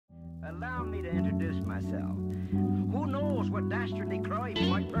Allow me to introduce myself. Who knows what dastardly crime he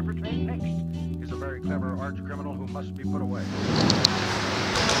might perpetrate next? He's a very clever arch criminal who must be put away.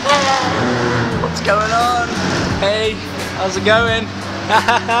 What's going on? Hey, how's it going?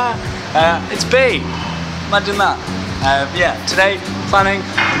 It's B. Imagine that. Yeah, today planning,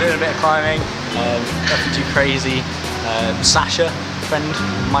 I'm doing a bit of climbing. Nothing too crazy. Sasha, friend,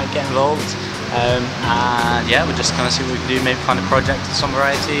 might get involved. And yeah, we're just gonna see what we can do, maybe find a project of some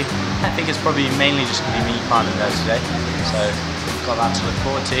variety. I think it's probably mainly just gonna be me climbing there today. So we've got that to look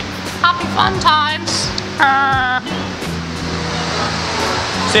forward to. Happy fun times!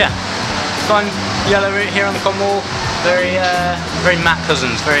 So yeah, fun yellow route here on the Cornwall. Very Matt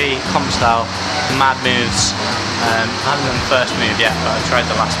Cousins, very comp style, mad moves. I haven't done the first move yet, but I tried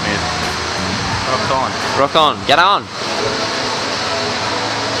the last move. Rock on. Rock on, get on!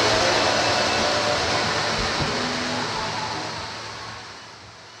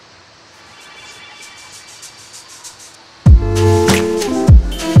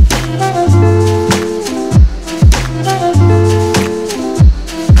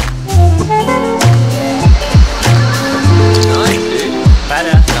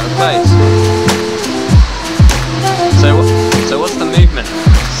 So what's the movement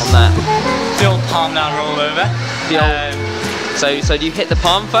on that? The old palm down roll over. So do you hit the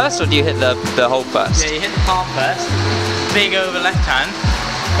palm first or do you hit the hole first? Yeah, you hit the palm first. Big over left hand.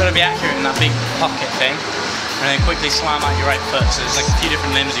 Got to be accurate in that big pocket thing. And then quickly slam out your right foot. So there's like a few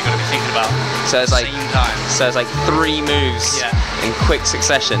different limbs you've got to be thinking about so it's at the same time. So it's like 3 moves in quick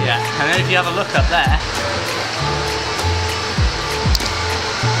succession. Yeah, and then if you have a look up there.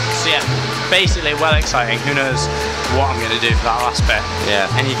 So yeah, basically well exciting. Who knows what I'm going to do for that last bit. Yeah.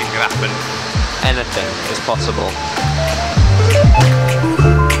 Anything can happen. Anything is possible.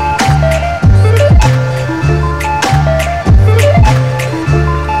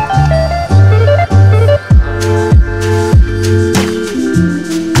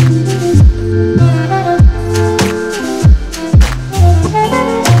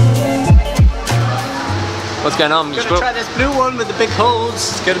 What's going on? I'm going to try this blue one with the big holes.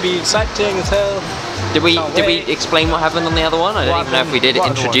 It's going to be exciting as hell. Did we explain what happened on the other one? I don't even know if we did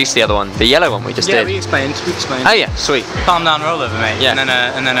introduce the other one. The yellow one we just did. Yeah, we explained. Oh yeah, sweet. Palm down roll over, mate. Yeah.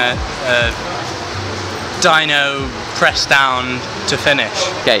 And then a dyno press down to finish.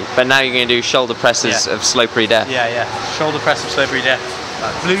 Okay, but now you're going to do shoulder presses of slippery death. Yeah, yeah. Shoulder press of slippery death.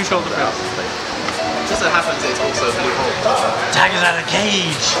 Blue shoulder press. Just so happens it's also a blue hole. Tag is out of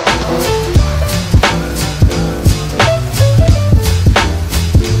cage.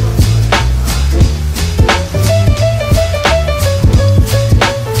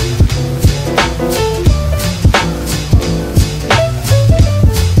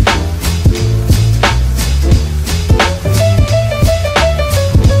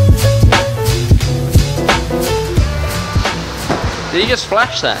 Did you just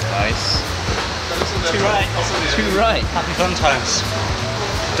flash that? Nice. Too right. Too right. Happy fun times.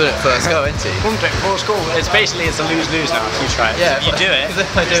 Done it first go, isn't he? One pick, four score. It's basically a lose-lose now if you try it. Yeah, if you do it, if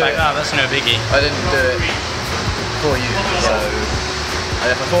I do it's like, it, oh, that's no biggie. I didn't do it for you, so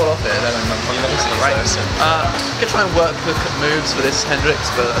and if I fall off it, then I'm obviously right. So, I could try and work the moves for this Hendrix,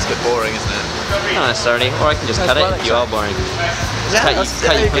 but that's a bit boring, isn't it? Not necessarily. Or I can just cut it if you are boring. Yeah,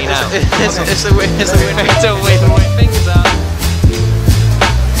 cut you clean out. It's a win. It's a win. It's a win. Fingers out.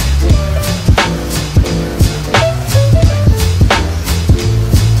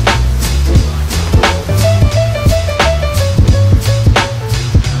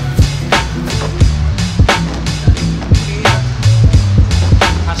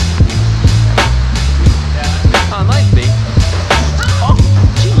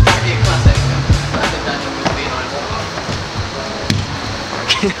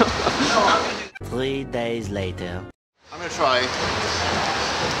 Three days later. I'm going to try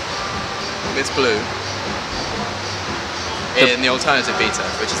this blue in the alternative beta,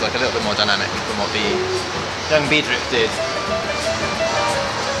 which is like a little bit more dynamic than what the young B-Drift did.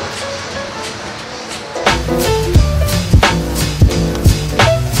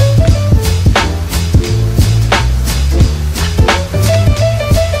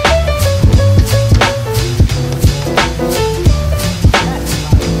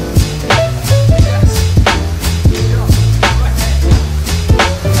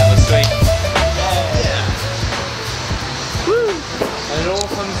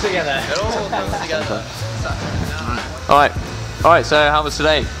 All right. So how was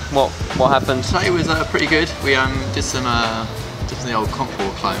today? What happened? Today was pretty good. We did some the old comp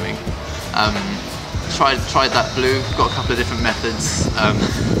wall climbing. Tried that blue. Got a couple of different methods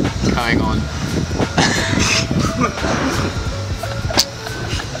going on.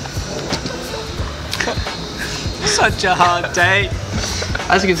 Such a hard day.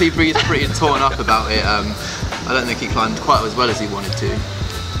 As you can see, Bree's pretty torn up about it. I don't think he climbed quite as well as he wanted to.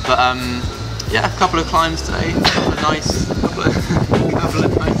 But yeah, a couple of climbs today. A couple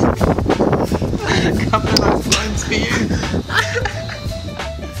of nice climbs for you.